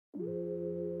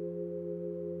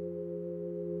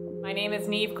My name is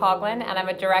Niamh Coughlin and I'm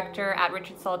a director at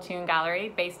Richard Saltoun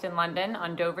Gallery based in London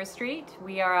on Dover Street.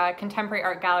 We are a contemporary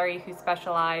art gallery who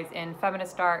specialise in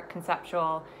feminist art,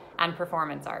 conceptual and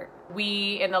performance art.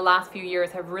 We, in the last few years,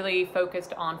 have really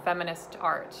focused on feminist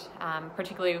art,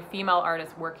 particularly female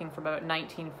artists working from about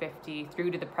 1950 through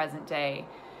to the present day.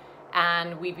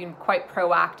 And we've been quite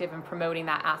proactive in promoting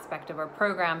that aspect of our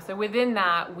program. So within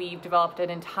that, we've developed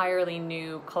an entirely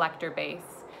new collector base,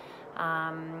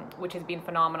 which has been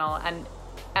phenomenal. And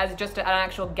as just an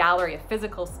actual gallery, a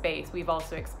physical space, we've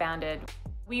also expanded.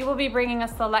 We will be bringing a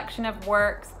selection of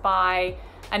works by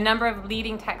a number of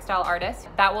leading textile artists.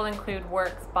 That will include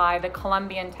works by the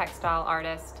Colombian textile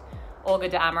artist Olga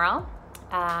de Amaral.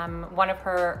 One of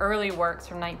her early works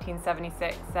from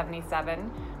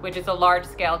 1976-77, which is a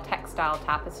large-scale textile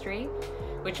tapestry,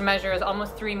 which measures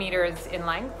almost 3 meters in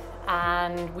length.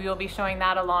 And we will be showing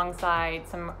that alongside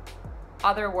some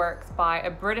other works by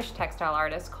a British textile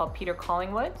artist called Peter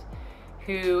Collingwood,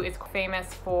 who is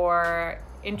famous for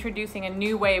introducing a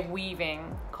new way of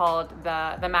weaving called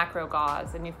the macro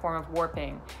gauze, a new form of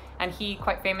warping. And he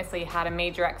quite famously had a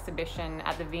major exhibition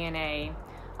at the V&A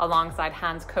alongside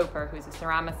Hans Koper, who's a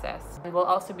ceramicist. And we'll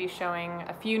also be showing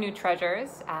a few new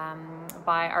treasures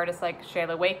by artists like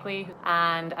Shayla Wakely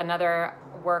and another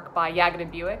work by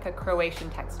Jagna Buick, a Croatian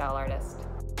textile artist.